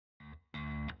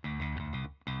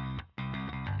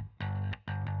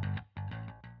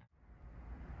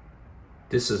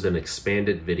This is an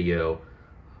expanded video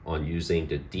on using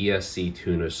the DSC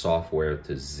Tuner software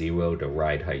to zero the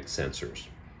ride height sensors.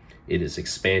 It is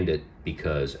expanded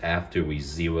because after we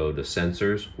zero the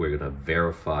sensors, we're going to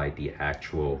verify the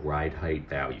actual ride height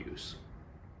values.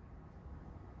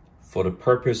 For the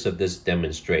purpose of this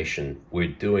demonstration, we're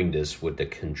doing this with the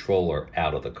controller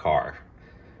out of the car.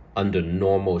 Under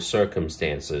normal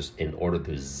circumstances, in order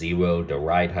to zero the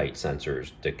ride height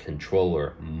sensors, the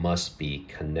controller must be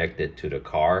connected to the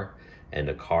car and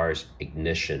the car's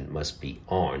ignition must be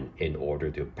on in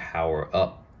order to power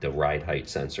up the ride height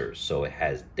sensors so it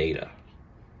has data.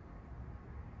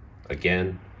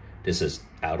 Again, this is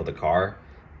out of the car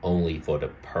only for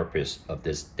the purpose of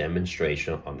this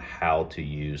demonstration on how to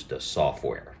use the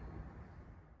software.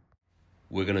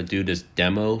 We're going to do this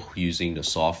demo using the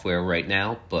software right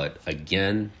now, but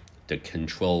again, the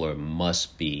controller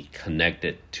must be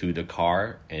connected to the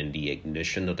car and the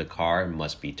ignition of the car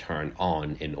must be turned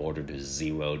on in order to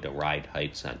zero the ride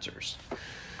height sensors.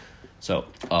 So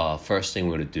first thing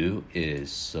we're going to do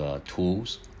is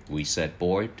Tools, Reset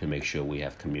Board to make sure we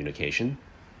have communication.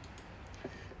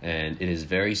 And it is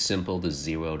very simple to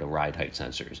zero the ride height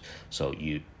sensors. So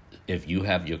if you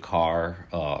have your car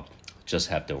just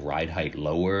have the ride height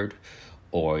lowered,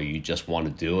 or you just want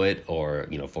to do it, or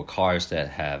for cars that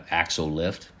have axle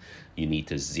lift, you need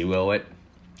to zero it,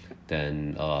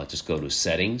 then just go to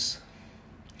Settings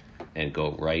and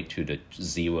go right to the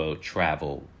Zero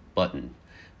Travel button.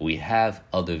 We have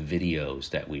other videos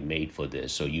that we made for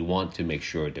this, so you want to make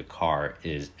sure the car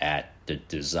is at the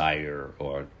desired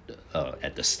or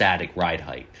at the static ride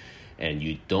height. And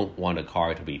you don't want a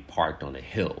car to be parked on a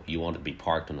hill. You want it to be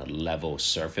parked on a level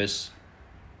surface.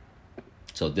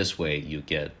 So this way you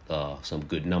get some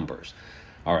good numbers.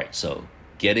 All right, so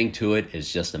getting to it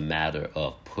is just a matter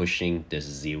of pushing this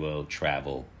Zero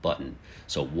Travel button.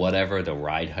 So whatever the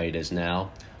ride height is now,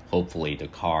 hopefully the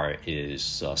car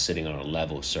is sitting on a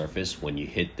level surface. When you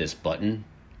hit this button,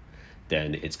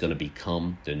 then it's going to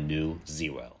become the new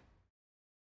zero.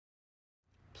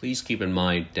 Please keep in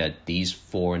mind that these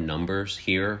four numbers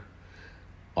here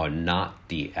are not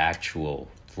the actual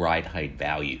ride height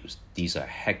values. These are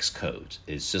hex codes.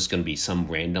 It's just going to be some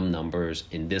random numbers.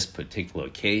 In this particular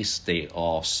case, they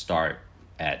all start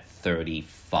at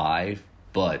 35,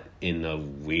 but in a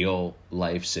real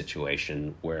life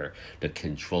situation where the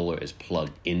controller is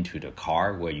plugged into the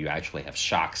car, where you actually have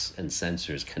shocks and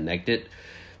sensors connected,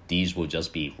 these will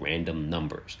just be random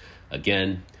numbers.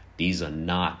 Again, these are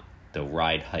not the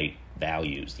ride height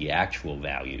values, the actual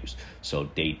values, so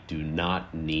they do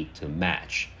not need to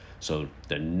match. So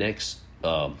the next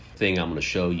thing I'm going to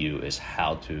show you is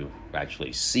how to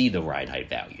actually see the ride height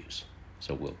values.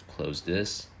 So we'll close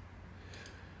this.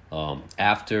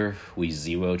 After we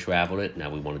zero traveled it, now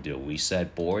we want to do a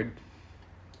reset board.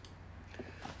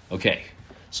 Okay,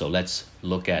 so let's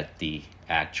look at the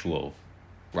actual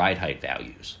ride height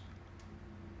values.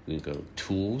 We can go to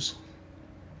Tools,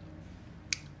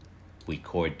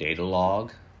 Record Data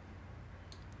Log.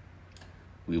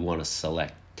 We want to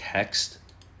select Text.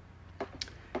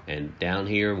 And down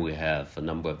here we have a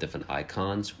number of different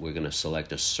icons. We're going to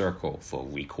select a circle for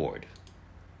record.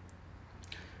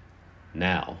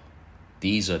 Now,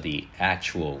 these are the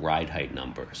actual ride height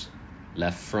numbers.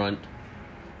 Left front,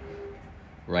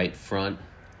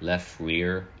 left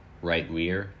rear, right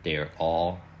rear, they are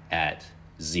all at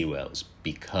zeros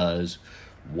because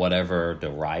whatever the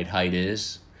ride height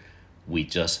is, we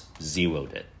just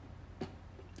zeroed it.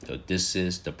 So this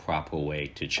is the proper way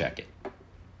to check it.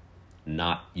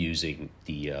 Not using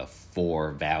the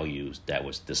four values that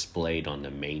was displayed on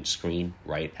the main screen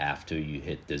right after you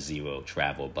hit the Zero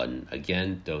Travel button.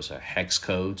 Again, those are hex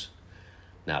codes.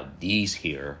 Now these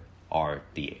here are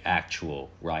the actual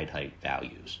ride height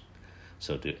values.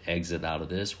 So to exit out of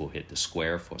this, we'll hit the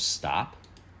square for stop,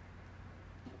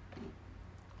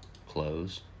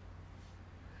 close,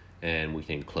 and we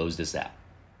can close this out.